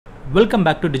Welcome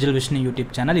back to Digital Vision YouTube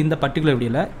channel. In the particular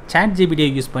video, ChatGPT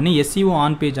use பண்ணி SEO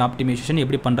on page optimization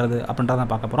எப்படி பண்றது அப்படின்றத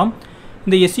பார்க்க போறோம்.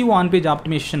 இந்த SEO on page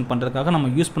optimization பண்றதுக்காக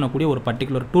நம்ம யூஸ் பண்ணக்கூடிய ஒரு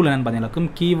particular tool என்னன்னு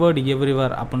பார்த்தீங்கன்னா keyword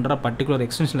everywhere அப்படின்ற particular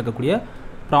extension இருக்கக்கூடிய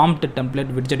prompt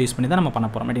template widget யூஸ் பண்ணி தான் நம்ம பண்ண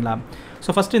போறோம் சரிங்களா.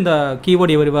 So first இந்த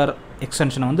keyword everywhere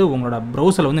extension வந்து உங்களோட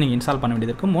browserல வந்து நீங்க இன்ஸ்டால் பண்ண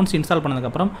வேண்டியது இருக்கும். once இன்ஸ்டால்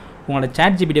பண்ணதுக்கு அப்புறம் உங்களோட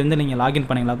ChatGPT வந்து நீங்க லாகின்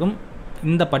பண்ணீங்களாக்கும்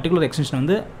இந்த particular extension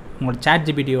வந்து உங்களோட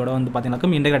ChatGPT யோட வந்து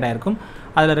பாத்தீங்கன்னாக்கும் இன்டகிரேட் ஆயிருக்கும்.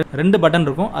 அதுல ரெண்டு பட்டன்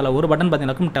இருக்கும். அதுல ஒரு பட்டன்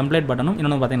பாத்தீங்கன்னாக்கும் டெம்ப்ளேட் பட்டனும்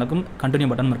இன்னொரு பாத்தீங்கன்னாக்கும் கண்டினியூ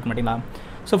பட்டனும் இருக்கும் சரிங்களா.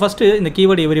 சோ ஃபர்ஸ்ட் இந்த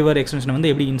keyword everywhere extension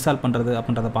வந்து எப்படி இன்ஸ்டால் பண்றது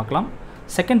அப்படின்றத பார்க்கலாம்.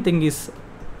 செகண்ட் திங் இஸ்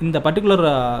இந்த particular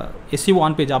SEO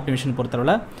on page optimization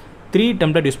பொறுத்தவரை 3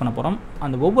 டெம்ப்ளேட் யூஸ் பண்ண போறோம்.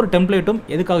 அந்த ஒவ்வொரு டெம்ப்ளேட்டும்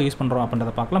எதுக்காக யூஸ் பண்றோம்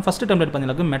அப்படின்றத பார்க்கலாம். First template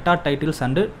பாத்தீங்கன்னாக்கும் meta titles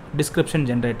and description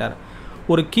generator.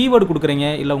 ஒரு கீவேர்ட் கொடுக்குறீங்க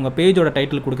இல்ல உங்க பேஜோட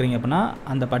டைட்டில் கொடுக்குறீங்க அப்படினா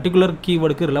அந்த பர்టిక్యులர்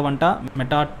கீவேர்டுக்கு ரிலவெண்டா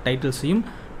மெட்டா டைட்டில்ஸையும்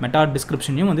மெட்டா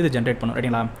டிஸ்கிரிப்ஷனையும் வந்து இது ஜெனரேட் பண்ணும்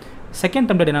சரிங்களா. செகண்ட்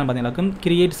டெம்ப்ளேட் என்னன்னு பார்த்தீங்கன்னா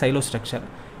கிரியேட் சைலோ ஸ்ட்ரக்சர்.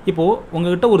 இப்போது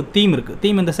உங்ககிட்ட ஒரு தீம் இருக்குது.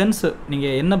 தீம் இந்த சென்ஸ்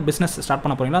நீங்கள் என்ன பிஸ்னஸ் ஸ்டார்ட்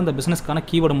பண்ண போகிறீங்களோ அந்த பிஸ்னஸ்க்கான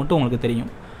கீவேர்டு மட்டும் உங்களுக்கு தெரியும்.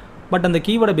 பட் அந்த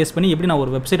கீவேர்டை பேஸ் பண்ணி எப்படி நான்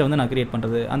ஒரு வெப்சைட்டை வந்து நான் கிரியேட்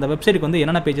பண்ணுறது, அந்த வெப்சைட்டுக்கு வந்து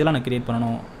என்னென்ன பேஜெல்லாம் நான் கிரியேட்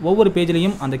பண்ணணும், ஒவ்வொரு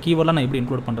பேஜ்லையும் அந்த கீவேர்டெலாம் நான் எப்படி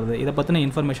இன்க்ளூட் பண்ணுறது, இதை பற்றின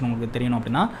இன்ஃபர்மேஷன் உங்களுக்கு தெரியணும்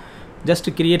அப்படின்னா ஜஸ்ட்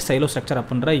கிரியேட் சைலோ ஸ்ட்ரக்சர்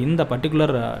அப்படின்ற இந்த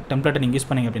பர்టిక్యులர் டெம்ப்ளேட்டை நீங்கள் யூஸ்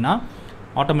பண்ணிங்க அப்படின்னா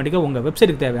ஆட்டோமேட்டிக்காக உங்கள்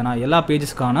வெப்சைட்டுக்கு தேவையான எல்லா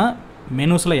பேஜஸ்க்கான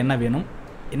மெனூஸில் என்ன வேணும்,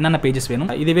 என்னென்ன பேஜஸ் வேணும்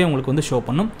இதுவே உங்களுக்கு வந்து ஷோ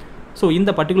பண்ணும். ஸோ இந்த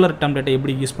பர்టిక్యులர் டெம்ப்ளேட்டை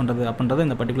எப்படி யூஸ் பண்ணுறது அப்படின்றத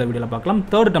இந்த பர்టిక్యులர் வீடியோவில் பார்க்கலாம்.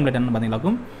 தேர்ட் டெம்ப்ளேட் என்ன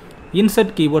பார்த்தீங்கன்னாக்கும்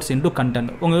இன்சர்ட் கீவேர்ட்ஸ் இன்டு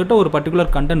கண்டென்ட். உங்கள்கிட்ட ஒரு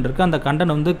பர்టిక్యులர் கண்டென்ட் இருக்குது. அந்த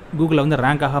கண்டென்ட் வந்து கூகுளில் வந்து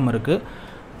ரேங்க் ஆகாமல் இருக்குது.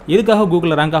 எதுக்காக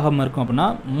கூகுளில் ரேங்க் ஆகாமல் இருக்கும் அப்படின்னா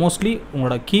மோஸ்ட்லி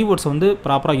உங்களோட கீவேர்ட்ஸ் வந்து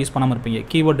ப்ராப்பராக யூஸ் பண்ணாமல் இருப்பீங்க.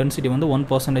 கீவேர்ட் டென்சிட்டி வந்து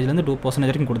 1%லேருந்து 2%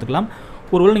 வரைக்கும் கொடுத்துக்கலாம்.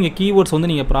 ஒருவேளை நீங்கள் கீவேர்ட்ஸ்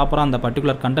வந்து நீங்கள் ப்ராப்பராக அந்த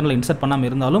பர்టిక్యులர் கண்டென்ட்டில் இன்சர்ட் பண்ணாமல்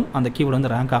இருந்தாலும் அந்த கீவேர்டு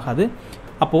வந்து ரேங்க் ஆகாது.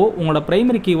 அப்போது உங்களோட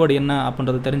பிரைமரி கீவேர்டு என்ன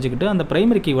அப்படின்றது தெரிஞ்சுக்கிட்டு அந்த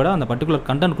பிரைமரி கீவேர்டை அந்த பர்టిక్యులர்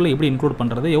கண்டென்ட்குள்ளே எப்படி இன்க்ளூட்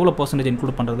பண்ணுறது, எவ்வளோ %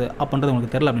 இன்க்ளூட் பண்ணுறது அப்படின்றது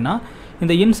உங்களுக்கு தெரியல அப்படின்னா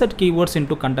இந்த இன்சர்ட் கீவேர்ட்ஸ்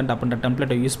இன்டு கண்டென்ட் அப்படின்ற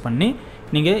டெம்ப்ளேட்டை யூஸ் பண்ணி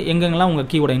நீங்கள் எங்கெங்கெல்லாம் உங்கள்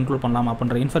கீவேர்டை இன்க்ளூட் பண்ணலாம்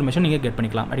அப்படின்ற இன்ஃபர்மேஷன் நீங்கள் கெட்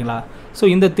பண்ணிக்கலாம் சரிங்களா. ஸோ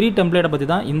இந்த 3 டெம்ப்ளேட்டை பற்றி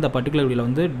தான் இந்த பர்టిక్యులர் வீடியோவில்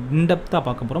வந்து இன்டெப்த்தாக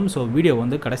பார்க்க போகிறோம். ஸோ வீடியோ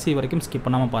வந்து கடைசி வரைக்கும் ஸ்கிப்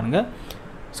பண்ணாமல் பாருங்கள்.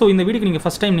 ஸோ இந்த வீடியோக்கு நீங்கள்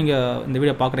ஃபஸ்ட் டைம் நீங்கள் இந்த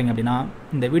வீடியோ பார்க்குறீங்க அப்படின்னா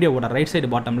இந்த வீடியோவோட ரைட் சைடு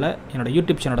பாட்டமில் என்னோட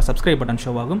யூடியூப் சேனலோட சப்ஸ்கிரைப் பட்டன்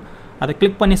ஷோ ஆகும். அதை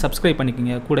கிளிக் பண்ணி சப்ஸ்கிரைப்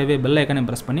பண்ணிக்கோங்க. கூடவே பெல் ஐக்கானையும்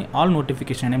ப்ரெஸ் பண்ணி ஆல்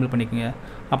நோட்டிஃபிகேஷன் எனேபிள் பண்ணிக்கோங்க.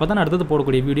 அப்போ தான் அடுத்தது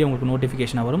போடக்கூடிய வீடியோ உங்களுக்கு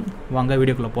நோட்டிஃபிகேஷன் வரும். வாங்க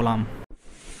வீடியோக்குள்ளே போகலாம்.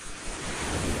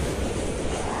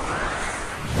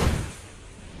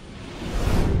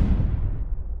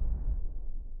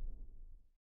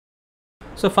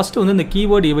 ஸோ ஃபஸ்ட்டு வந்து இந்த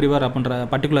keyword everywhere அப்படின்ற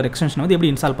பர்టిక్యులர் எக்ஸ்டென்ஷன் வந்து எப்படி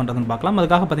இன்ஸ்டால் பண்ணுறதுன்னு பார்க்கலாம்.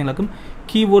 அதுக்காக பார்த்தீங்கன்னாக்கும்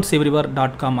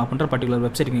keywordsEverywhere.com அப்படின்ற பர்టిక్యులர்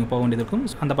வெப்சைட்டுக்கு நீங்கள் போக வேண்டியது இருக்கும்.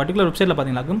 அந்த பர்టిక్యులர் வெப்சைட்டில்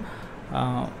பார்த்தீங்கன்னாக்கும்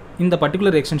இந்த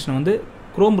பர்టిక్యులர் எக்ஸ்டென்ஷன் வந்து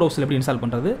க்ரோம் ப்ரௌசரில் எப்படி இன்ஸ்டால்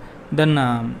பண்ணுறது, தென்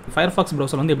ஃபயர்ஃபாக்ஸ்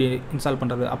ப்ரௌசர் வந்து எப்படி இன்ஸ்டால்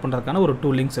பண்ணுறது அப்படின்றதுக்கான ஒரு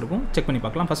 2 லிங்க்ஸ் இருக்கும். செக் பண்ணி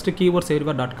பார்க்கலாம். ஃபஸ்ட்டு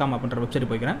keywordsEverywhere.com அப்படின்ற வெப்சைட்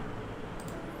போய்க்கிறேன்.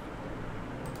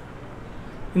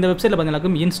 இந்த வெப்சைட்டில்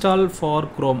பார்த்தீங்கன்னாக்கும் இன்ஸ்டால் ஃபார்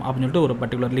க்ரோம் அப்படின்னு சொல்லிட்டு ஒரு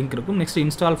பர்టిక్యులர் லிங்க் இருக்கும். நெக்ஸ்ட்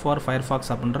இன்ஸ்டால் ஃபார்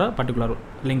ஃபயர்ஃபாக்ஸ் அப்படின்ற பர்టిక్యులர்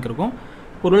லிங்க் இருக்கும்.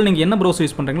 ஒருவேளை நீங்கள் என்ன ப்ரௌசர்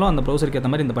யூஸ் பண்ணுறீங்களோ அந்த ப்ரௌசருக்கு ஏற்ற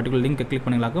மாதிரி இந்த பர்టిక్యులர் லிங்க்கை click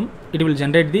பண்ணிங்களாக்கும் it will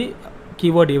generate the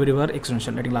keyword everywhere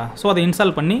extension சரிங்களா. ஸோ அதை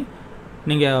இன்ஸ்டால் பண்ணி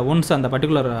நீங்கள் ஒன்ஸ் அந்த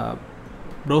பர்టిక్యులர்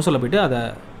ப்ரௌசரில் போய்ட்டு அதை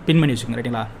பின் பண்ணி வச்சுக்கோங்க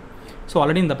ரைட்டுங்களா. ஸோ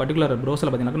ஆல்ரெடி இந்த பர்టిక్యులர்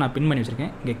ப்ரௌசரில் பார்த்தீங்கன்னா நான் பின் பண்ணி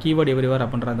வச்சிருக்கேன். இங்கே keyword everywhere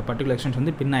அப்படின்ற அந்த பர்టిక్యులர் எக்ஸ்டென்ஷன்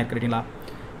வந்து பின் ஆயிருக்கு ரைட்டுங்களா.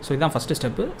 ஸோ இதுதான் ஃபஸ்ட்டு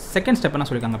ஸ்டெப்பு. செகண்ட் ஸ்டெப் என்ன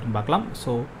சொல்லியிருக்காங்க அப்படின்னு பார்க்கலாம்.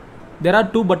 So there are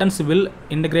 2 buttons will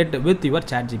integrate with your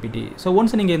ChatGPT. So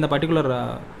once நீங்கள் இந்த பர்టిక్యులர்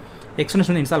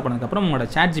எக்ஸ்டென்ஷன் வந்து இன்ஸ்டால் பண்ணதுக்கப்புறம் உங்களோட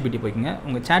ChatGPT போய்க்குங்க.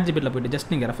 உங்கள் ChatGPTயில் போய்ட்டு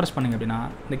ஜஸ்ட் நீங்கள் ரெஃப்ரெஷ் பண்ணிங்க அப்படின்னா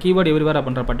இந்த keyword everywhere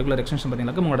அப்படின்ற பர்టిక్యులர் எக்ஸ்டென்ஷன்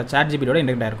பார்த்தீங்கன்னா உங்களோட ChatGPTயோட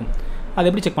இன்டெகிரேட் ஆயிருக்கும். அது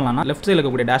எப்படி செக் பண்ணலாம்னா லெஃப்ட் சைடில்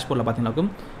இருக்கக்கூடிய டேஷ்போர்டில் பார்த்தீங்கன்னாக்கும்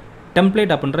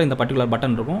டெம்ப்ளேட் அப்படின்ற இந்த பர்టిక్యులர்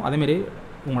பட்டன் இருக்கும். அதேமாரி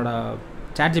உங்களோட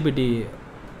ChatGPT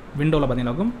விண்டோவில்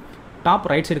பார்த்தீங்கன்னாக்கும் டாப்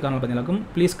ரைட் சைடு கார்னரில் பார்த்தீங்கன்னாக்கும்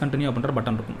ப்ளீஸ் கண்டினியூ அப்படின்ற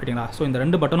பட்டன் இருக்கும் ரைட்டுங்களா. ஸோ இந்த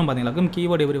 2 பட்டனும் பார்த்தீங்கன்னாக்கும்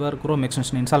keyword everywhere Chrome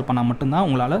extension install பண்ணால் மட்டும்தான்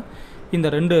உங்களால் இந்த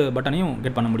 2 பட்டனையும்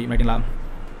கெட் பண்ண முடியும் ரைட்டுங்களா.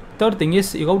 Third thing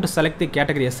is you have to select the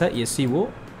category S SEO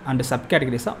and sub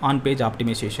categories on page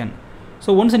optimisation. So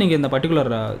once நீங்கள் இந்த பர்టిక్యులர்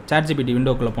ChatGPT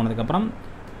விண்டோக்குள்ளே போனதுக்கப்புறம்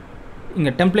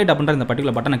இங்கே டெம்ப்ளேட் அப்படின்ற இந்த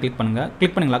பர்టిక్యులர் பட்டனை கிளிக் பண்ணுங்கள்.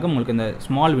 கிளிக் பண்ணிங்களாக்க உங்களுக்கு இந்த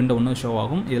ஸ்மால் விண்டோ ஒன்று ஷோ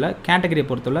ஆகும். இதில் கேட்டகரியை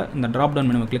பொறுத்தவரை இந்த ட்ராப் டவுன்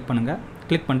மெனுவை கிளிக் பண்ணுங்கள்.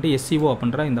 கிளிக் பண்ணிட்டு SEO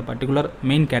அப்படின்ற இந்த பர்టిక్యులர்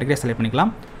மெயின் கேட்டகரியை செலக்ட்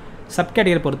பண்ணிக்கலாம். சப்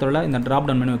கேட்டகரி பொறுத்தவரை இந்த ட்ராப்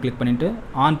டவுன் மெனுவை கிளிக் பண்ணிவிட்டு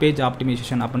ஆன் பேஜ்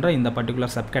ஆப்டிமைசேஷன் அப்படின்ற இந்த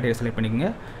பர்టిక్యులர் சப் கேட்டகரியை செலக்ட் பண்ணிக்கோங்க.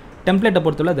 டெம்ப்ளேட்டை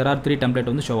பொறுத்தவரை there are 3 டெம்ப்ளேட்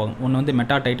வந்து ஷோ ஆகும். ஒன்று வந்து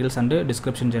meta titles and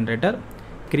description generator,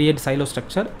 create Xylo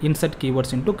structure, insert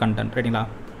keywords into content ரைட்டுங்களா.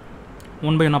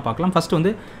 1 by 1 பார்க்கலாம். ஃபஸ்ட்டு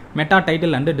வந்து meta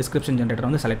title and description generator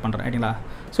வந்து செலக்ட் பண்ணுறேன் ரைட்டுங்களா.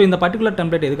 ஸோ இந்த பர்టిక్యులர்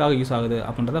டெம்ப்ளேட் எதுக்காக யூஸ் ஆகுது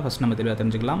அப்படின்றத ஃபஸ்ட் நம்ம தெளிவாக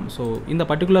தெரிஞ்சுக்கலாம். ஸோ இந்த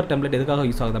பர்టిక్యులர் டெம்ப்ளேட் எதுக்காக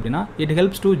யூஸ் ஆகுது அப்படின்னா it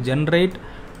helps to generate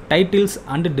titles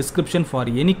and description for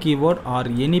any keyword or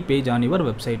any page on your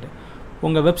website.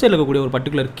 உங்கள் வெப்சைட்டில் இருக்கக்கூடிய ஒரு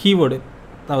பர்టిక్యులர் கீவேர்டு,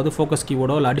 அதாவது ஃபோக்கஸ்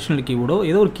கீவேர்டோ இல்லை அடிஷ்னல் கீவேர்டோ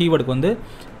ஏதோ ஒரு கீவேர்டுக்கு வந்து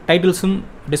டைட்டில்ஸும்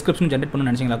டிஸ்கிரிப்ஷனும் ஜென்ரேட்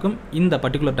பண்ணணும்னு நினச்சிங்களாக்கும் இந்த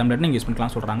பர்டிகுலர் டெம்ப்ளேட் நீங்கள் யூஸ்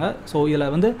பண்ணிக்கலாம் சொல்கிறாங்க. ஸோ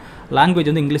இதில் வந்து லாங்குவேஜ்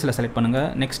வந்து இங்கிலீஷில் செலக்ட் பண்ணுங்கள்.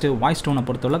 நெக்ஸ்ட்டு வாய்ஸ் டோனை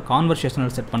பொறுத்தவரை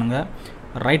கான்வர்சேஷனல் செட் பண்ணுங்கள்.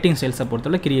 ரைட்டிங் ஸ்டைல்ஸை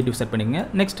பொறுத்தவரை கிரியேட்டிவ் செட் பண்ணிக்கங்க.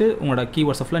 நெக்ஸ்ட்டு உங்களோட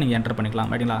கீவேர்ட்ஸ் ஆஃபில் நீங்கள் என்டர்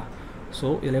பண்ணிக்கலாம் ரைட்டுங்களா. ஸோ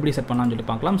இதில் எப்படி செட் பண்ணலாம்னு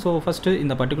சொல்லிட்டு பார்க்கலாம். ஸோ ஃபஸ்ட்டு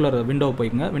இந்த பர்டிகுலர் விண்டோவை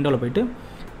போய்க்குங்க. விண்டோவில் போய்ட்டு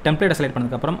டெம்ப்ளேட்டை செலக்ட்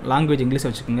பண்ணதுக்கப்புறம் லாங்குவேஜ் இங்கிலீஷ்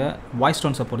வச்சுக்கோங்க. வாய்ஸ்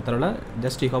டோன்ஸை பொறுத்தவரை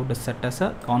just you have to set as a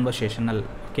conversational.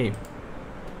 Okay.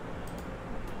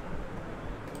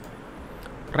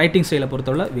 Writing ஸ்டைலை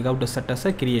பொறுத்தவரை we have to set as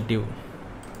a creative.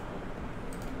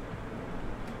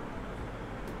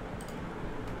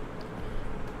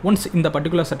 Once இந்த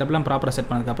பர்டிகுலர் செட்டப்லாம் ப்ராப்பராக செட்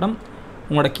பண்ணதுக்கப்புறம்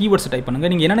உங்களோட கீவேர்ட்ஸ் டைப்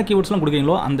பண்ணுங்கள். நீங்கள் என்னென்ன கீவேர்ட்ஸ்லாம்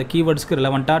கொடுக்குறீங்களோ அந்த கீவேர்ட்ஸ்க்கு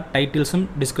ரிலவெண்ட்டாக டைட்டில்ஸும்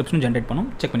டிஸ்கிரிப்ஷனும் ஜென்ரேட் பண்ணும்.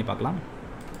 செக் பண்ணி பார்க்கலாம்.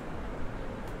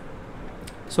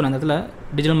 ஸோ நான் இந்த இடத்துல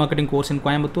டிஜிட்டல் மார்க்கெட்டிங் கோர்ஸ் இன்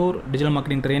கோயம்புத்தூர், டிஜிட்டல்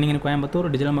மார்க்கெட்டிங் ட்ரைனிங் இன் கோயம்புத்தூர்,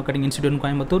 டிஜிட்டல் மார்க்கெட்டிங் இன்ஸ்டியூட் இன்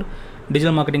கோயம்புத்தூர்,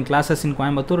 டிஜிட்டல் மார்க்கெட்டிங் கிளாஸஸ் இன்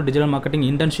கோயம்புத்தூர், டிஜிட்டல் மார்க்கெட்டிங்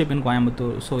இன்டர்ன்ஷிப் இன்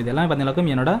கோயம்புத்தூர். ஸோ இதெல்லாம்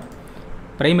பார்த்தீங்கன்னாக்கும் என்னோட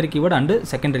primary keyword and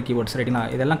secondary keywords ரைட்டுங்களா.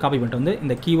 இதெல்லாம் காப்பி பண்ணிட்டு வந்து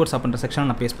இந்த கீவேர்ட்ஸ் அப்படின்ற செக்ஷனை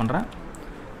நான் பேஸ்ட் பண்ணுறேன்.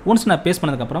 ஒன்ஸ் நான் பேஸ்ட்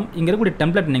பண்ணதுக்கப்புறம் இங்கே இருக்கக்கூடிய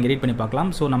டெம்ப்ளேட் நீங்கள் ரீட் பண்ணி பார்க்கலாம்.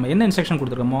 ஸோ நம்ம என்ன இன்ஸ்ட்ரக்ஷன்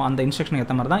கொடுத்துருக்கோமோ அந்த இன்ஸ்ட்ரக்ஷனுக்கு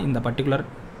ஏற்ற மாதிரி தான் இந்த பர்டிகுலர்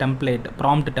டெம்ப்ளேட்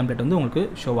ப்ராம்ப்ட் டெம்ப்ளேட் வந்து உங்களுக்கு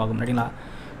ஷோ ஆகும் ரைட்டுங்களா.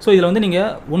 ஸோ இதில் வந்து நீங்கள்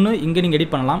ஒன்று இங்கே நீங்கள்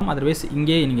எடிட் பண்ணலாம், அதர்வைஸ்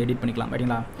இங்கே நீங்கள் எடிட் பண்ணிக்கலாம்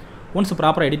ரைட்டுங்களா. ஒன்ஸ்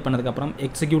ப்ராப்பராக எடிட் பண்ணதுக்கப்புறம்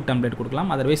எக்ஸிக்யூட் டெம்ப்ளேட் கொடுக்கலாம்.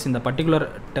 அதர்வைஸ் இந்த பர்டிகுலர்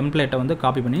டெம்ப்ளேட்டை வந்து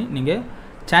காப்பி பண்ணி நீங்கள்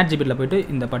ChatGPTல போய்ட்டு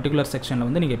இந்த பர்டிகுலர் செக்ஷனில்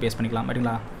வந்து நீங்கள் பேஸ்ட் பண்ணிக்கலாம்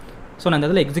ரைட்டுங்களா. ஸோ நான் இந்த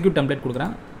இதில் எக்ஸிக்யூட் டெம்ப்ளேட்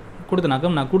கொடுக்குறேன்.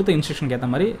 கொடுத்தனாக்கம் நான் கொடுத்த இன்ஸ்ட்ரக்ஷனுக்கு ஏற்ற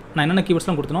மாதிரி நான் என்னென்ன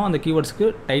கீவேர்ட்ஸ்லாம் கொடுத்தனோ அந்த கீவேர்ட்ஸ்க்கு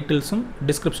டைட்டில்ஸும்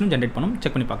டிஸ்கிரிப்ஷனும் ஜென்ரேட் பண்ணும்.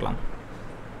 செக் பண்ணி பார்க்கலாம்.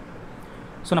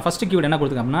 ஸோ நான் ஃபஸ்ட்டு கீவேர்ட் என்ன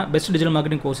கொடுத்துருக்கேன் அப்படின்னா பெஸ்ட் டிஜிட்டல்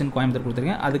மார்க்கெட்டிங் கோர்ஸ் இன் கோயம்புத்தூர்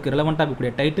கொடுத்துருக்கேன். அதுக்கு ரெலவெண்ட்டாக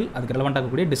இருக்கக்கூடிய டைட்டில், அதுக்கு ரெலவெண்ட்டாக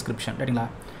இருக்கக்கூடிய டிஸ்கிரிப்ஷன் ரைட்டுங்களா.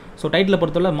 ஸோ டைட்டில்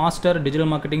பொறுத்தவரை master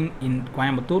digital marketing in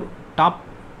Coimbatore top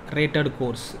rated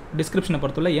course. டிஸ்கிரிப்ஷனை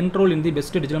பொறுத்தவரை enrol in the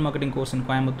best digital marketing course in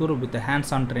Coimbatore with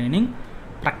hands on training,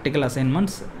 practical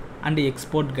assignments and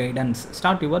export guidance.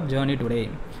 Start your journey today.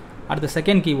 அடுத்த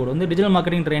second keyword வந்து digital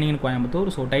marketing training in Coimbatore.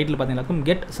 So title பார்த்தீங்கன்னாக்கும்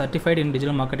get certified in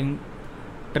digital marketing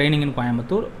training in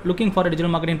Coimbatore, looking for a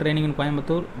digital marketing training in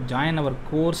Coimbatore, join our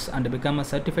course and become a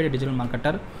certified digital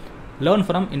marketer, learn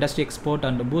from industry expert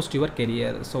and boost your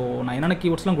career. So நான் என்னென்ன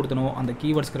கீவேர்ட்ஸ்லாம் கொடுத்தனோ அந்த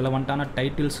கீவேர்ட்ஸ்க்கு ரெலவெண்ட்டான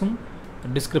டைட்டில்ஸும்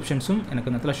டிஸ்கிரிப்ஷன்ஸும் எனக்கு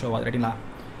இந்த இடத்துல show ஆகுது ரைட்டுங்களா.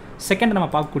 Second நம்ம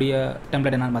பார்க்கக்கூடிய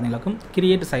டெம்ப்ளேட் என்னென்னு பார்த்தீங்கன்னாக்கும்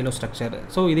கிரியேட் சைலோ ஸ்ட்ரக்சர்.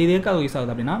 ஸோ இது எதுக்காக யூஸ்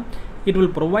ஆகுது அப்படின்னா it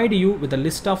will provide you with a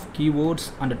list of keywords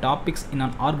and topics in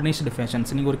an organised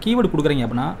fashions. நீங்கள் ஒரு கீவேர்டு கொடுக்குறீங்க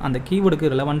அப்படின்னா அந்த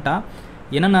கீவேர்டுக்கு ரெலவெண்ட்டாக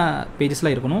என்னென்ன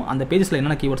பேஜஸ்லாம் இருக்கணும், அந்த பேஜஸில்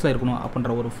என்னென்ன கீவேர்ட்ஸ்லாம் இருக்கணும்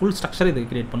அப்படின்ற ஒரு ஃபுல் ஸ்ட்ரக்சர் இது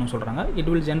கிரியேட் பண்ணணும்னு சொல்கிறாங்க. It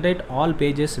will generate all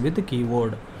pages with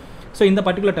keyword. So இந்த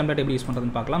பர்டிகுலர் டெம்ப்ளேட் எப்படி யூஸ்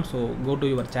பண்ணுறதுன்னு பார்க்கலாம். So go to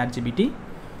your ChatGPT.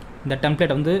 இந்த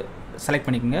டெம்ப்ளேட் வந்து செலக்ட்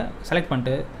பண்ணிக்கோங்க. செலக்ட்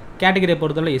பண்ணிட்டு கேட்டகரியை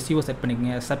பொறுத்தவரை SEO செட்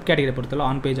பண்ணிக்கோங்க. சப் கேட்டகரியை பொறுத்தவரை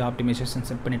ஆன் பேஜ் ஆப்டிமைசேஷன்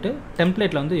செட் பண்ணிவிட்டு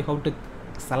டெம்ப்ளேட்டில் வந்து you have to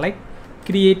select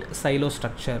create Xylo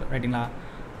structure ரைட்டுங்களா.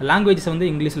 லாங்குவேஜஸ் வந்து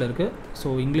இங்கிலீஷில் இருக்குது. ஸோ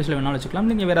இங்கிலீஷில் வேணாலும் வச்சுக்கலாம்,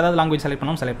 நீங்கள் வேறு ஏதாவது லாங்குவேஜ் செலக்ட்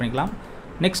பண்ணாலும் செலக்ட் பண்ணிக்கலாம்.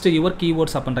 நெக்ஸ்ட் யுவர்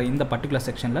கீவேர்ட்ஸ் அப்படின்ற இந்த பர்டிகுலர்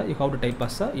செக்ஷனில் you have to type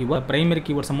as your primary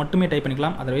கீவேர்ட்ஸை மட்டுமே டைப்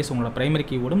பண்ணிக்கலாம். அதர்வைஸ் உங்களோட பிரைமரி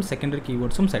கீவேர்டும் செகண்டரி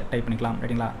கீவேர்ட்ஸும் டைப் பண்ணிக்கலாம்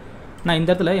ரைட்டுங்களா. நான் இந்த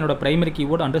இடத்துல என்னோட primary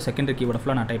keyword and secondary keyword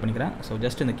ஃபுல்லாக நான் டைப் பண்ணிக்கிறேன். ஸோ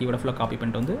ஜஸ்ட் இந்த கீவேர்டு ஃபுல்லாக காப்பி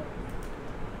பண்ணிட்டு வந்து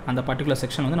அந்த பர்டிகுலர்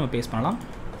செக்ஷன் வந்து நம்ம பேஸ்ட் பண்ணலாம்.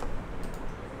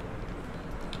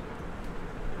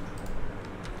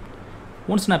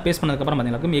 ஒன்ஸ் நான் பேஸ்ட் பண்ணதுக்கப்புறம்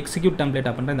பார்த்தீங்கன்னா எக்ஸிக்யூட் டெம்ப்ளேட்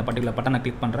அப்படின்ற இந்த பர்டிகுலர் பட்டனை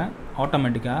கிளிக் பண்ணுறேன்.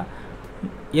 ஆட்டோமேட்டிக்காக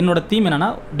என்னோட தீம் என்னன்னா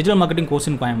டிஜிட்டல் மார்க்கெட்டிங் கோர்ஸ்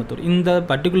இன் கோயம்புத்தூர். இந்த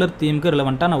பர்டிகுலர் தீமுக்கு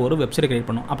ரிலவெண்ட்டாக நான் ஒரு வெப்சைட் கிரியேட்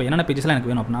பண்ணும். அப்போ என்னென்ன பேஜஸ்லாம்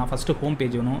எனக்கு வேணும் அப்படின்னா ஃபஸ்ட்டு ஹோம்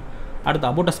பேஜ் வேணும், அடுத்து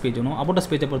அபோட்டஸ் பேஜ் வேணும். அபோட்டஸ்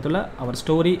பேஜை பொறுத்தவரை அவர்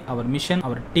story, our mission,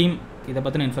 our team இதை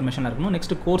பற்றின இன்ஃபர்மேஷன் இருக்கணும்.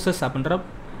 நெக்ஸ்ட் கோர்சஸ் அப்படின்ற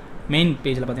மெயின்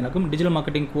பேஜில் பார்த்தீங்கன்னா டிஜிட்டல்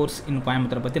மார்க்கெட்டிங் கோர்ஸ் இன்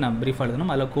கோயம்புத்தூரை பற்றி நான் ப்ரீஃபாக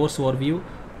எழுதணும். அதில் course overview,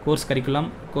 course curriculum,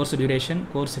 course duration,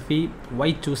 course ஃபீ,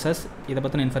 ஒய் சூசஸ் இதை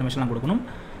பற்றின இன்ஃபர்மேஷன்லாம் கொடுக்கணும்.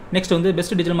 நெக்ஸ்ட் வந்து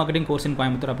பெஸ்ட் டிஜிட்டல் மார்க்கெட்டிங் கோர்ஸ் இன்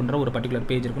கோயம்புத்தூர் அப்படின்ற ஒரு பர்டிகுலர்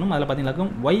பேஜ் இருக்கணும். அதில் பார்த்தீங்கன்னா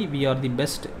Y we are the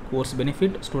best, course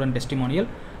benefit, student testimonial,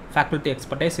 faculty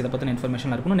expertise இதை பற்றின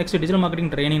இன்ஃபர்மேஷன் இருக்கணும். நெக்ஸ்ட் டிஜிட்டல்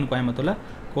மார்க்கெட்டிங் ட்ரைனிங் கோயம்புத்தூரில்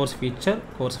course feature,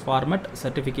 course format,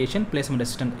 certification, placement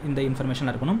assistant இந்த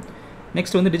இன்ஃபர்மேஷன் இருக்கணும்.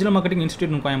 நெக்ஸ்ட் வந்து டிஜிட்டல் மார்க்கெட்டிங்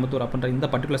இன்ஸ்டியூட் இன் கோயம்புத்தூர் அப்படின்ற இந்த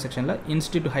பர்டிகுலர் செக்ஷனில்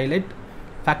institute highlight,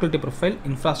 faculty profile,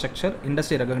 infrastructure,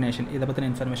 industry recognition இதை பற்றின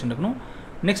இன்ஃபர்மேஷன் இருக்கணும்.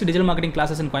 நெக்ஸ்ட் டிஜிட்டல் மார்க்கெட்டிங்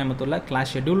கிளாஸஸ் இன் கோயம்புத்தூரில்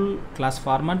class schedule, class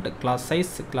format, class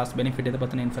size, class benefit இதை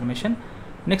பற்றின information.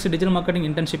 Next digital marketing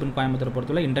internship இன் கோயம்புத்தூர்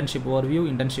பொறுத்தவரை internship overview,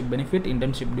 internship benefit,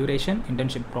 internship duration,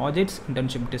 internship projects,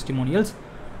 internship testimonials,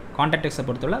 contact எக்ஸை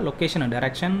பொறுத்தவரை location and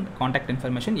direction, contact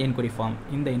information, enquiry form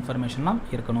இந்த இன்ஃபர்மேஷன்லாம்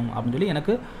இருக்கணும் அப்படின்னு சொல்லி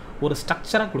எனக்கு ஒரு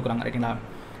ஸ்ட்ரக்சராக கொடுக்குறாங்க ரைட்டுங்களா.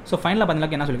 ஸோ ஃபைனலாக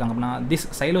பார்த்தீங்கன்னா என்ன சொல்லியிருக்காங்க அப்படின்னா this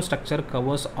Xylo structure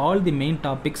covers all the main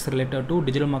topics related to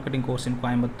digital marketing course in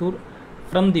Coimbatore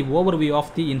from the overview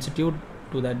of the institute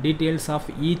to the details of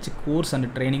each course and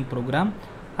training program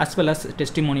as well as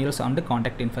testimonials and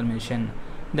contact information.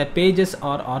 The pages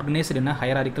are organized in a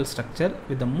hierarchical structure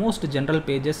with the most general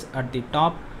pages at the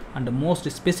top and the most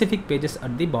specific pages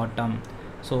at the bottom.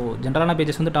 So ஜென்ரலான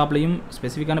pages வந்து டாப்லையும்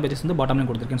ஸ்பெசிஃபிக்கான pages வந்து பாட்டம்லையும்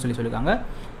கொடுத்துருக்கேன்னு சொல்லியிருக்காங்க.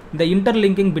 The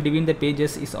interlinking between the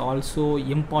pages is also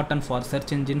important for search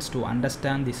engines to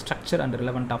understand the structure and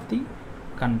relevant of the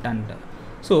content.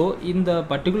 So இந்த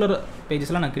particular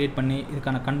பேஜஸ்லாம் நான் create பண்ணி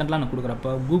இதுக்கான கண்டென்ட்லாம் நான் கொடுக்குறப்ப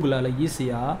கூகுளால்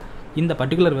ஈஸியாக இந்த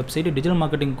particular website digital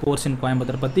marketing course இன்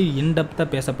கோயம்புத்தூர் பற்றி இன்டெப்த்தாக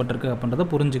பேசப்பட்டிருக்கு அப்படின்றத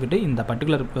புரிஞ்சுக்கிட்டு இந்த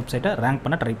பர்டிகுலர் வெப்சைட்டை ரேங்க்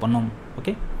பண்ண ட்ரை பண்ணோம்.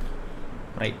 Okay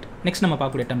right. நெக்ஸ்ட் நம்ம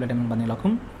பார்க்கக்கூடிய டெம்ப்ளேட் என்னன்னு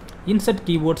பார்த்தீங்களாக்கும் insert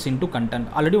keywords into content.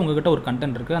 Already உங்கள்கிட்ட ஒரு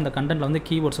கண்டென்ட் இருக்குது, அந்த கண்டென்ட்டில் வந்து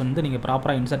கீவேர்ட்ஸ் வந்து நீங்கள்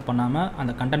ப்ராப்பராக இன்சர்ட் பண்ணாமல்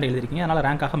அந்த கண்டென்ட் எழுதிருக்கீங்க, அதனால்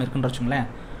ரேங்க் ஆகாமல் இருக்குன்னு வச்சுங்களேன்.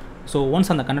 ஸோ ஒன்ஸ்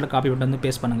அந்த கண்டென்ட் காப்பி பண்ணிட்டு வந்து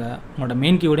பேஸ்ட் பண்ணுங்கள், உங்களோட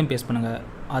மெயின் கீவேர்டையும் பேஸ்ட் பண்ணுங்கள்,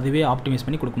 அதுவே ஆப்டிமைஸ்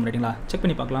பண்ணி கொடுக்க முடியுங்களா, செக்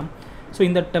பண்ணி பார்க்கலாம். ஸோ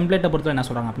இந்த டெம்ப்ளேட்டை பொறுத்தவரை என்ன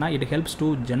சொல்கிறாங்க அப்படின்னா, it helps to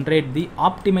generate the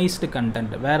optimised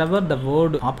content வேர்எவர் the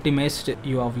word optimised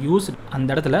you have used. அந்த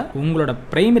இடத்துல உங்களோட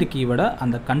பிரைமரி கீவேர்டை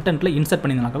அந்த கண்டென்ட்டில் இன்சர்ட்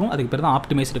பண்ணியிருந்தாலும் அதுக்கு பேர் தான்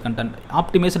ஆப்டிமைஸ்டு கண்டென்ட்.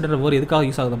 ஆப்டிமைஸ்டுன்ற வேர்டு எதுக்காக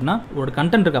யூஸ் ஆகுது அப்படின்னா, ஒரு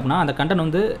கண்டென்ட் இருக்குது அப்படின்னா அந்த கண்டென்ட்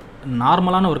வந்து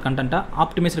நார்மலான ஒரு கண்டென்ட்டாக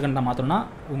ஆப்டிமைஸ்டு கண்டென்ட்டாக மாற்றணும்னா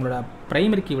உங்களோட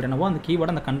பிரைமரி கீவேர்டு என்னவோ அந்த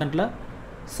கீவேர்டு அந்த கண்டென்ட்டில்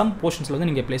சம் போர்ஷன்ஸில் வந்து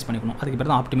நீங்கள் ப்ளேஸ் பண்ணிக்கணும். அதுக்கு பேர்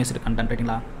தான் ஆப்டிமைஸ்டு கண்டென்ட்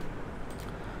ரைட்டிங்களா.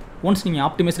 ஒன்ஸ் நீங்கள்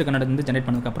ஆப்டிமைஸ்டு கண்டென்ட் வந்து ஜென்ரேட்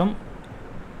பண்ணதுக்கப்புறம்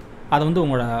அதை வந்து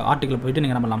உங்களோட ஆர்டிக்கில் போய்ட்டு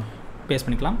நீங்கள் நம்மலாம் பேஸ்ட்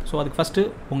பண்ணிக்கலாம். ஸோ அதுக்கு ஃபஸ்ட்டு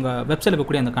உங்கள் வெப்சைட்டில்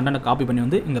இருக்கக்கூடிய அந்த கண்டென்ட்டை காப்பி பண்ணி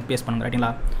வந்து இங்கே பேஸ்ட் பண்ணுங்கள்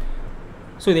ரைட்டிங்களா.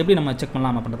 ஸோ இது எப்படி நம்ம செக்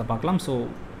பண்ணலாம் அப்படின்றத பார்க்கலாம். So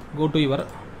go to your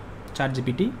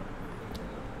ChatGPT,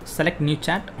 select new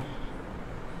chat,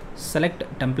 select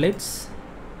templates.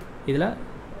 இதில்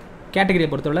கேட்டகரியை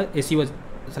பொறுத்தவரை SEO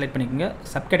செலக்ட் பண்ணிக்கோங்க,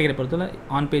 சப் கேட்டகரியை பொறுத்தவரை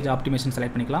ஆன் பேஜ் ஆப்டிமேஷன்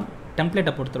செலக்ட் பண்ணிக்கலாம்.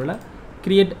 டெம்ப்ளேட்டை பொறுத்தவரை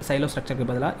கிரியேட் சைலோ ஸ்ட்ரக்சருக்கு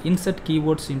பதிலாக இன்சர்ட்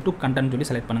கீவேர்ட்ஸ் இன்டூ கண்டென்ட் சொல்லி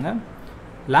செலக்ட் பண்ணுங்கள்.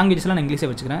 லாங்குவேஜஸ்லாம் நான் இங்கிலீஷே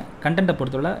வச்சுக்கிறேன். கண்டென்ட்டை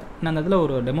பொறுத்தவரை நான் அந்த இதில்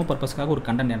ஒரு டெமோ பர்பஸ்க்காக ஒரு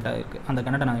கண்டென்ட் என்கிட்ட இருக்குது, அந்த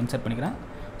கண்டென்ட்டை நான் இன்சர்ட் பண்ணிக்கிறேன்.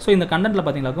 ஸோ இந்த கண்டென்ட்டில்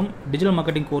பார்த்தீங்களாக்கும் டிஜிட்டல்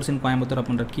மார்க்கெட்டிங் கோர்ஸ் இன் கோயம்புத்தூர்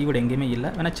அப்படின்ற கீவேர்டு எங்கேயுமே இல்லை,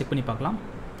 வேணால் செக் பண்ணி பார்க்கலாம்.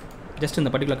 ஜஸ்ட்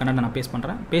இந்த பர்டிகுலர் கண்டென்ட்டை நான் பேஸ்ட்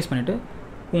பண்ணுறேன். பேஸ்ட் பண்ணிவிட்டு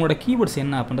உங்களோட கீவேர்ட்ஸ்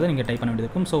என்ன அப்படின்றத நீங்கள் டைப் பண்ண வேண்டியது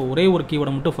இருக்கும். ஸோ ஒரே ஒரு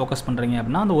கீவேர்டை மட்டும் ஃபோக்கஸ் பண்ணுறீங்க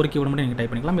அப்படின்னா அந்த ஒரு கீவேர்டு மட்டும் நீங்கள்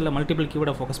டைப் பண்ணிக்கலாம். இல்லை மல்டிபிள்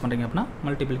கீவேர்டை ஃபோக்கஸ் பண்ணுறீங்க அப்படின்னா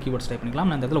மல்டிபிள் கீவேர்ட்ஸ் டைப் பண்ணிக்கலாம்.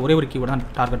 நான் இந்த இடத்துல ஒரே ஒரு கீவேர்டு தான்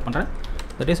டார்கெட் பண்ணுறேன்.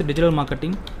 That is digital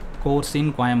marketing course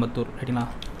in Coimbatore ரைட்டிங்களா.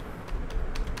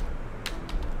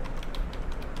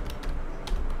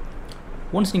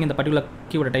 Once நீங்கள் இந்த பர்டிகுலர்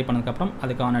கீவேர்டை டைப் பண்ணதுக்கப்புறம்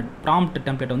அதுக்கான ப்ராம்ப்ட்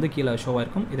டெம்ப்ளேட் வந்து கீழே ஷோவாக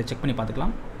இருக்கும். இதை செக் பண்ணி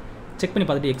பார்த்துக்கலாம். செக் பண்ணி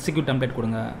பார்த்துட்டு எக்ஸிக்யூட் டெம்ப்ளேட்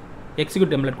கொடுங்க.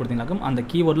 எக்ஸிக்யூட் டெம்ப்ளேட் கொடுத்தீங்களாக்கும் அந்த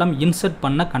கீவேர்ட்லாம் இன்சர்ட்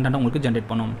பண்ண கண்டென்ட் உங்களுக்கு ஜென்ரேட்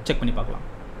பண்ணும். செக் பண்ணி பார்க்கலாம்.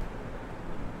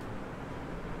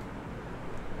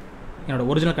 என்னோட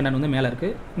ஒரிஜினல் கண்டென்ட் வந்து மேலே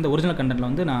இருக்குது. இந்த ஒரிஜினல் கண்டென்ட்டில்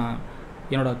வந்து நான்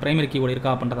என்னோட பிரைமரி கீவேர்டு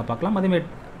இருக்கா அப்படின்றத பார்க்கலாம். அதேமாதிரி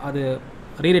அது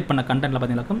ரீரைட் பண்ண கண்டென்ட்டில்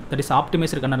பார்த்தீங்களாக்கும் தட் இஸ்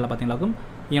ஆப்டிமைஸ்டு கண்டென்ட்டில் பார்த்தீங்களாக்கும்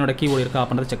என்னோட கீவேர்டு இருக்கா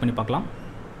அப்படின்றத செக் பண்ணி பார்க்கலாம்.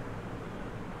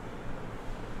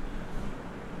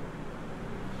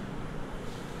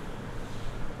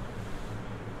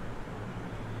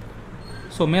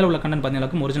 ஸோ மேலே உள்ள கண்டென்ட்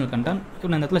பார்த்தீங்கன்னாக்கும் ஒரிஜினல் கண்டென்ட்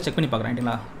நான் இந்த இடத்துல செக் பண்ணி பார்க்குறேன்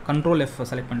ரைட்டிங்களா. கண்ட்ரோல் F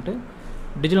செலக்ட் பண்ணிட்டு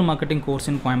டிஜிட்டல் மார்க்கெட்டிங் கோர்ஸ்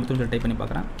இன் கோயம்புத்தூர் டைப் பண்ணி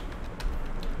பார்க்குறேன்.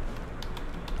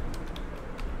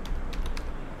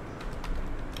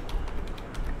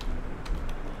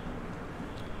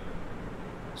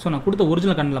 ஸோ நான் கொடுத்த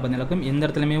ஒரிஜினல் கண்டென்ட்டில் பார்த்தீங்கன்னாக்கும் எந்த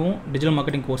இடத்துலையுமே டிஜிட்டல்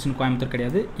மார்க்கெட்டிங் கோர்ஸ் இன் கோயம்புத்தூர்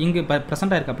கிடையாது. இங்கே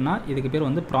ப்ரெசென்ட்டாக இருக்குது அப்படின்னா இதுக்கு பேர்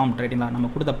வந்து ப்ராம்ப்ட் ரைட்டிங்களா. நம்ம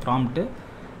கொடுத்த ப்ராம்ப்ட்டு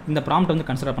இந்த ப்ராம்ப்ட் வந்து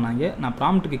கன்சிடர் பண்ணாங்க. நான்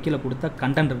ப்ராம்ப்ட்டுக்கு கீழே கொடுத்த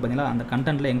கண்டென்ட் இருக்குது பார்த்தீங்களா, அந்த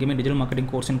கண்டென்ட்டில் எங்கேயுமே டிஜிட்டல் மார்க்கெட்டிங்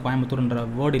கோர்ஸ் இன் கோயம்புத்தூர்ன்ற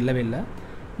வேர்டு இல்லவே இல்லை.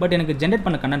 பட் எனக்கு ஜென்ரேட்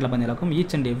பண்ண கண்டென்ட்டில் பார்த்தீங்களாக்கும்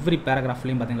ஈச் அண்ட் எவ்ரி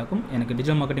பேராகிராஃப்லையும் பார்த்தீங்களாக்கும் எனக்கு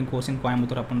டிஜிட்டல் மார்க்கெட்டிங் கோர்ஸ் இன்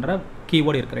கோயம்புத்தூர் அப்படின்ற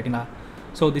கீவேர்டு இருக்குது ரைட்டிங்களா.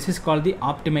 So this is call the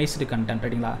optimised content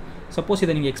ரைட்டிங்களா. Suppose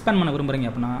இதை நீங்கள் எக்ஸ்பேண்ட் பண்ண விரும்புகிறீங்க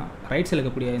அப்படின்னா ரைட் சைடில்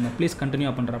இருக்கக்கூடிய இந்த ப்ளீஸ் கண்டினியூ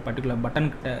அப்படின்ற பர்டிகுலர்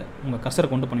பட்டன் கிட்ட உங்கள் கர்சரை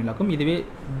கொண்டு பண்ணிடலாக்கும். இதுவே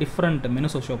டிஃப்ரெண்ட்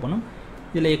மெனுஸை ஷோ பண்ணும்.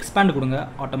 இதில் எக்ஸ்பேண்ட் கொடுங்க,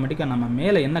 ஆட்டோமேட்டிக்காக நம்ம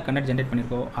மேலே என்ன கண்டென்ட் ஜென்ரேட்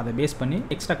பண்ணியிருக்கோ அதை பேஸ் பண்ணி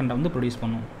எக்ஸ்ட்ரா கண்டென்ட் வந்து ப்ரொடியூஸ்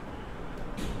பண்ணும்.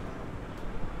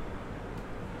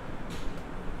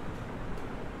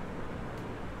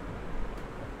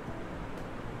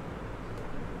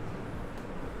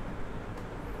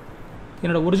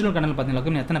 என்னோட ஒரிஜினல் கண்டென்ட்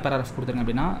பார்த்தீங்கன்னாக்கும் எத்தனை பேராகிராஃப் கொடுத்துருங்க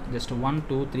அப்படின்னா ஜஸ்ட் 1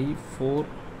 2 3 4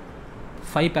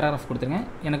 5 பேராகிராஃப் கொடுத்துருங்க.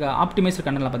 எனக்கு ஆப்டிமைஸ்டு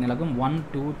கண்டென்ட்டில் பார்த்தீங்கன்னாக்கும் 1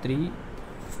 2 3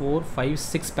 4 5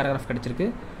 6 பேராகிராஃப் கிடச்சிருக்கு.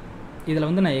 இதில்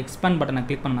வந்து நான் எக்ஸ்பேண்ட் பட்டனை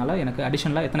கிளிக் பண்ணனால எனக்கு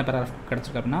அடிஷனலாக எத்தனை பேராகிராஃப்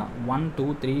கிடச்சிருக்கு அப்படின்னா 1 2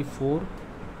 3 4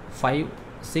 5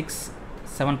 6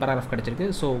 7 பேராகிராஃப் கிடச்சிருக்கு.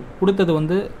 ஸோ கொடுத்தது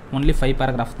வந்து ஒன்லி 5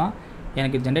 பேராகிராஃப் தான்.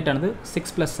 எனக்கு ஜென்ரேட் ஆனது 6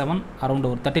 + 7 அரௌண்ட்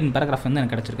ஒரு 13 பேராகிராஃப் வந்து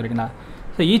எனக்கு கிடச்சிருக்கு ரைட்டிங்களா.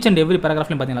 ஸோ ஈச் அண்ட் எவ்ரி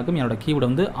பேராகிராஃப்லையும் பார்த்தீங்கன்னாக்கும் என்னோட கீவேர்டு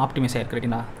வந்து ஆப்டிமைஸ் ஆகிருக்கு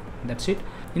ரைட்டிங்களா. That's it.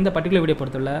 இந்த பர்டிகுலர் வீடியோ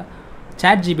பொறுத்தவரை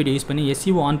ChatGPT யூஸ் பண்ணி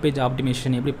SEO ஆன் பேஜ்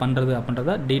ஆப்டிமேஷன் எப்படி பண்ணுறது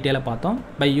அப்படின்றத டீட்டெயிலாக பார்த்தோம்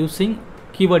by using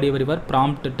keyword everywhere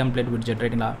prompt template widget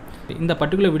ரைட்டிங்களா. இந்த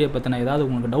பர்டிகுலர் வீடியோ பற்றின ஏதாவது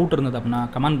உங்களுக்கு டவுட் இருந்தது அப்படின்னா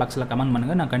கமெண்ட் பாக்ஸில் கமெண்ட்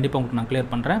பண்ணுங்கள், நான் கண்டிப்பாக உங்களுக்கு நான் கிளியர்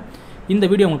பண்ணுறேன். இந்த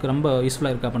வீடியோ உங்களுக்கு ரொம்ப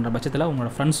யூஸ்ஃபுல்லாக இருக்குது அப்படின்ற பட்சத்தில்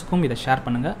உங்களோட ஃப்ரெண்ட்ஸுக்கும் இதை ஷேர்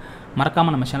பண்ணுங்கள்.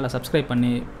 மறக்காமல் நம்ம சேனலை சப்ஸ்கிரைப்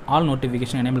பண்ணி ஆல்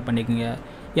நோட்டிஃபிகேஷன் எனேபிள் பண்ணிக்கோங்க.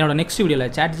 என்னோட நெக்ஸ்ட்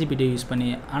வீடியோவில் ChatGPT யூஸ் பண்ணி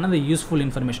another யூஸ்ஃபுல்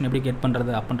இன்ஃபர்மேஷன் எப்படி கெட்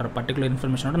பண்ணுறது அப்படின்ற பர்டிகுலர்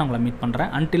இன்ஃபர்மேஷனோட நான் உங்களை மீட்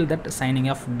பண்ணுறேன். until that signing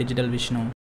off, digital Vishnu.